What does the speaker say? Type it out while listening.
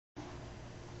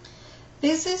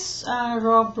This is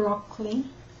raw broccoli,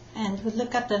 and we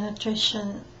look at the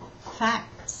nutrition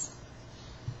facts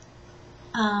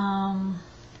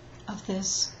of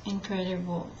this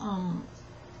incredible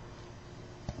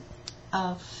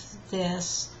of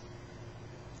this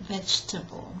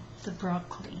vegetable, the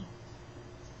broccoli.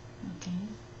 Okay.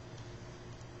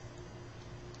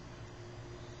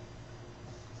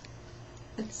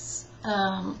 It's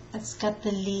got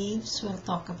the leaves. We'll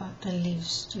talk about the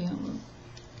leaves too.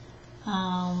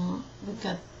 We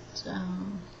got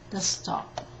the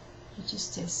stalk, which is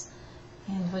this,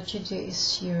 and what you do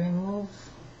is you remove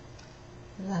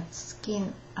that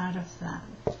skin out of that.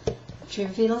 It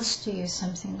reveals to you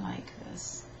something like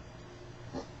this.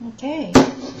 Okay,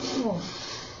 cool.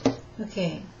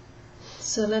 Okay,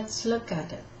 so let's look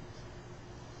at it.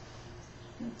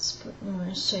 Let's put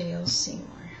more so you'll see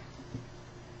more.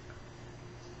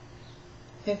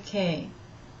 Okay,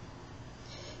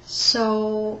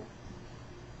 so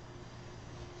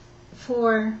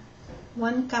for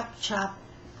 1 cup chopped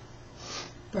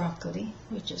broccoli,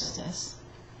 which is this,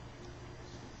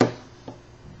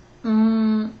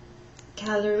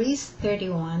 calories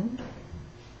 31,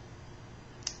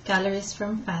 calories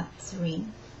from fat 3,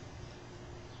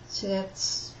 so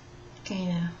that's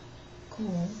kind of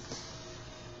cool.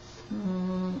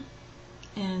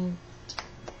 And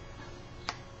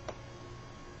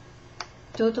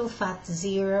total fat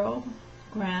 0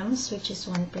 grams, which is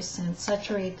 1%,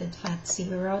 saturated fat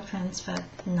 0, trans fat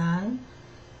none,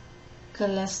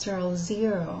 cholesterol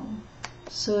 0,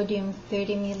 sodium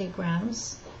 30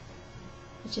 milligrams,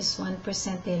 which is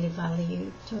 1% daily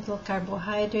value, total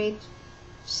carbohydrate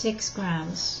 6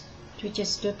 grams, which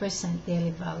is 2%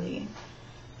 daily value,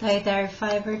 dietary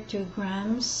fiber 2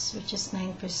 grams, which is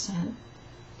 9%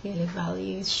 daily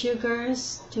value,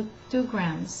 sugars 2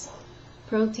 grams,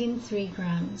 protein 3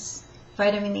 grams,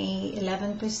 vitamin A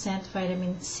 11%,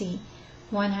 vitamin C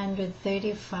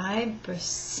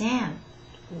 135%.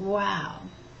 Wow,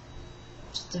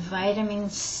 it's the vitamin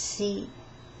C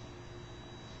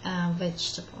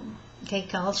vegetable. Okay,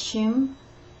 calcium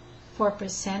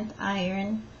 4%,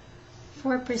 iron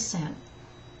 4%,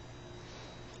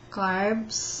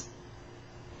 carbs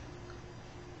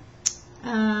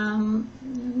let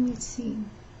me see,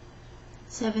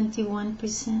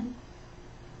 71%,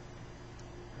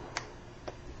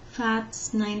 fats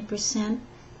 9%,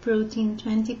 protein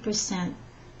 20%.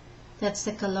 That's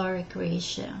the caloric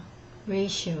ratio.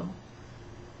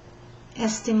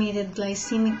 Estimated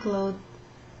glycemic load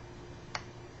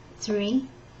 3,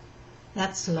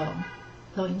 that's low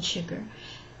in sugar.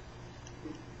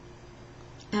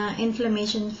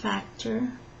 Inflammation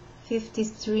factor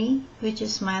 53, which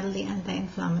is mildly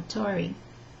anti-inflammatory.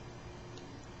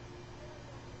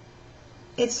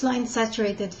 It's low in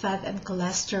saturated fat and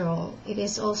cholesterol. It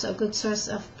is also a good source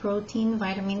of protein,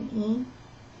 vitamin E,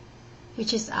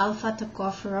 which is alpha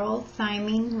tocopherol,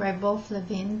 thiamine,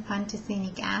 riboflavin,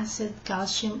 pantothenic acid,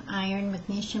 calcium, iron,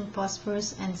 magnesium,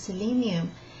 phosphorus, and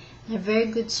selenium. A very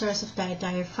good source of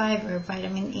dietary fiber,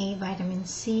 vitamin A, vitamin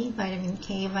C, vitamin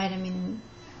K, vitamin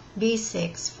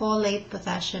B6, folate,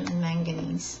 potassium, and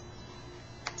manganese.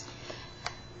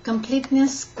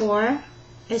 Completeness score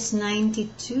is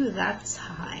 92, that's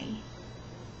high.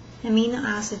 Amino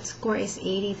acid score is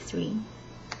 83.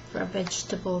 For a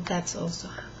vegetable, that's also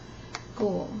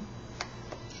cool.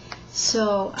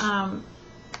 So,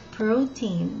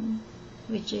 protein,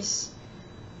 which is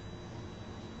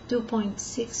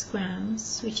 2.6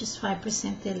 grams, which is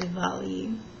 5% daily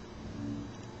value.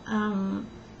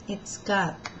 It's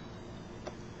got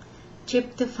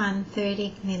tryptophan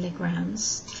 30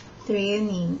 milligrams,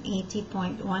 threonine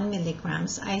 80.1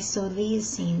 milligrams,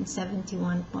 isoleucine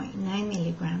 71.9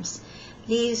 milligrams,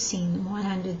 leucine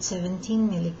 117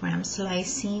 milligrams,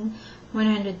 lysine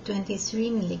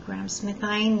 123 milligrams,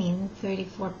 methionine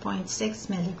 34.6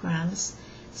 milligrams,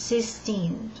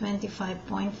 cysteine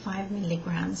 25.5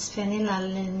 milligrams,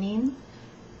 phenylalanine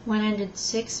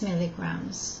 106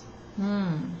 milligrams.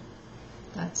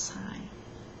 That's high.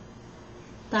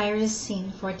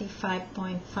 Tyrosine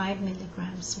 45.5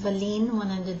 milligrams, valine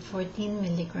 114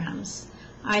 milligrams,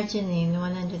 arginine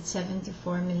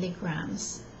 174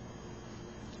 milligrams,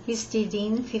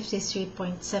 histidine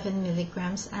 53.7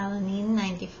 milligrams, alanine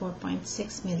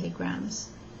 94.6 milligrams,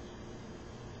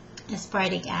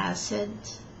 aspartic acid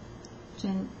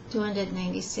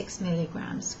 296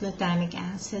 milligrams, glutamic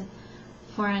acid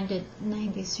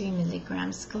 493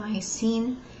 milligrams,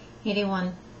 glycine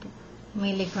 81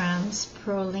 milligrams,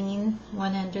 proline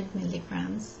 100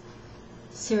 milligrams,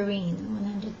 serine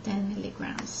 110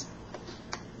 milligrams.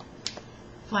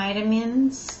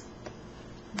 Vitamins: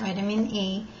 vitamin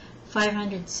A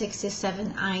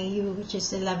 567 IU, which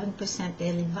is 11%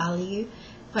 daily value.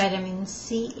 Vitamin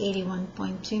C,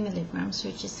 81.2 milligrams,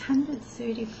 which is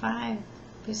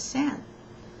 135%.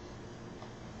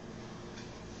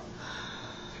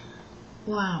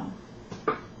 Wow.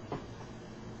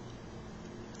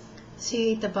 So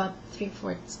you eat about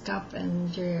 3/4 cup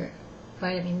and your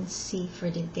vitamin C for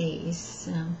the day is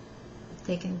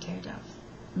taken care of.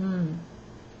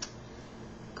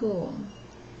 Cool.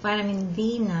 Vitamin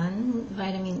B, none.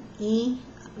 Vitamin E,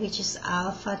 which is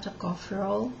alpha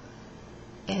tocopherol,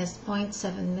 is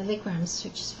 0.7 milligrams,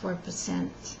 which is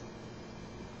 4%.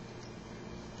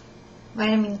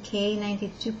 Vitamin K,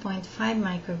 92.5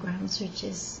 micrograms, which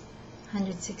is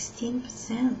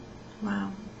 116%.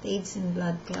 Wow, it aids in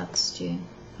blood clots too,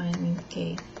 vitamin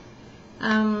K.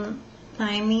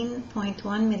 Thiamine,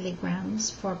 0.1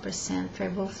 milligrams, 4%.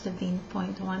 Riboflavin,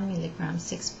 0.1 milligrams,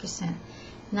 6%.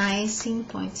 Niacin,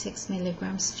 0.6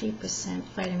 milligrams, 3%.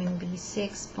 Vitamin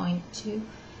B6, 0.2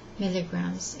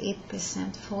 milligrams,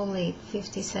 8%. Folate,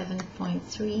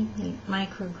 57.3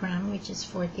 microgram, which is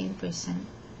 14%.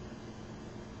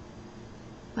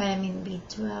 Vitamin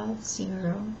B12,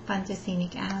 0.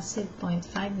 Pantothenic acid,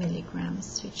 0.5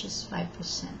 milligrams, which is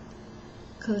 5%.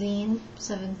 Choline,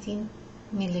 17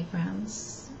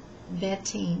 milligrams.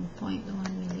 Betaine,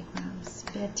 0.1 milligrams.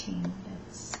 Betaine,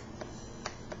 that's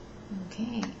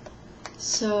okay.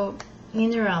 So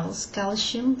minerals: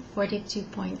 calcium,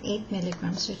 42.8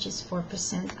 milligrams, which is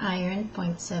 4%. Iron,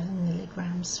 0.7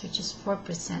 milligrams, which is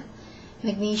 4%.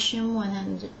 Magnesium,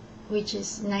 100, which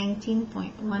is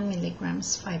 19.1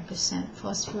 milligrams, 5%.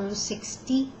 Phosphorus,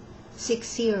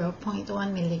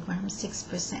 60.1 milligrams,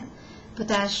 6%.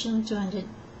 Potassium,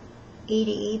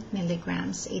 288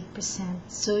 milligrams, 8%.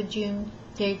 Sodium,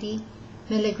 30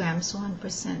 milligrams,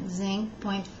 1%. Zinc,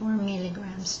 0.4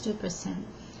 milligrams, 2%.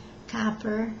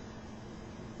 Copper,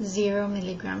 0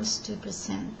 milligrams,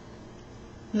 2%.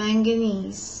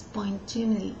 Manganese,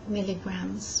 0.2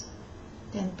 milligrams,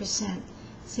 10%.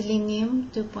 Selenium,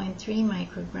 2.3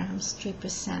 micrograms,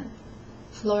 3%.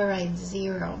 Fluoride,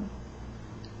 0.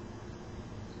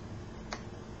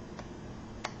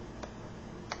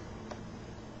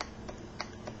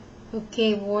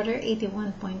 Okay, water,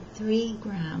 81.3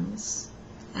 grams.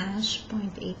 Ash,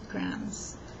 0.8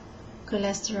 grams.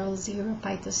 Cholesterol, 0.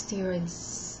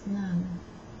 Phytosteroids, none.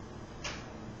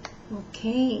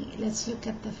 Okay, let's look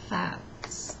at the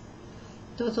fats.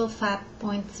 Total fat,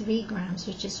 0.3 grams,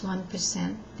 which is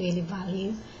 1% daily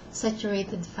value.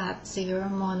 Saturated fat, 0.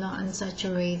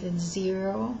 Monounsaturated,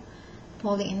 0.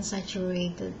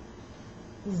 Polyunsaturated,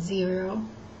 0.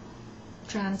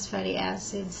 Trans fatty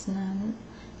acids, none.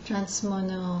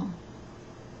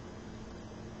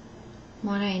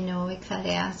 Monoenoic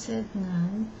fatty acid,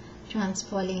 none.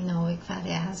 Transpolyenoic fatty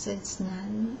acids,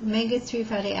 none. Omega-3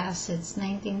 fatty acids,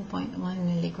 19.1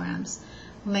 milligrams.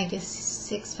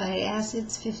 Omega-6 fatty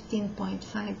acids,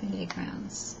 15.5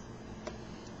 milligrams.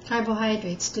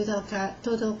 Carbohydrates,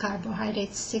 total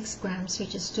carbohydrates, 6 grams,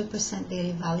 which is 2%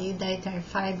 daily value. Dietary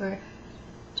fiber,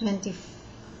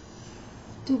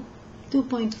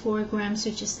 2.4 grams,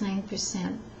 which is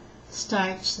 9%.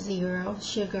 Starch, 0.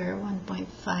 Sugar,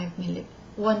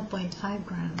 1.5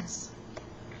 grams.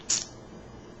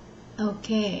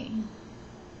 Okay.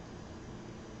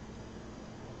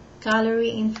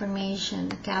 Calorie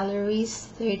information. Calories,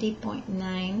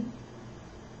 30.9,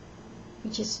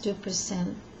 which is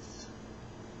 2%.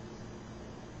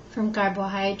 From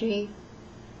carbohydrate,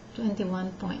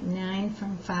 21.9.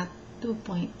 From fat,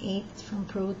 2.8. From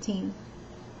protein,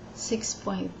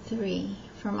 6.3.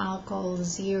 From alcohol,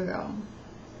 0.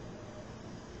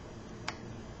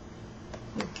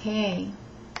 Okay,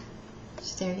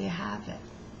 so there you have it.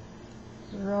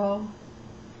 Raw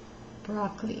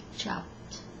broccoli chopped.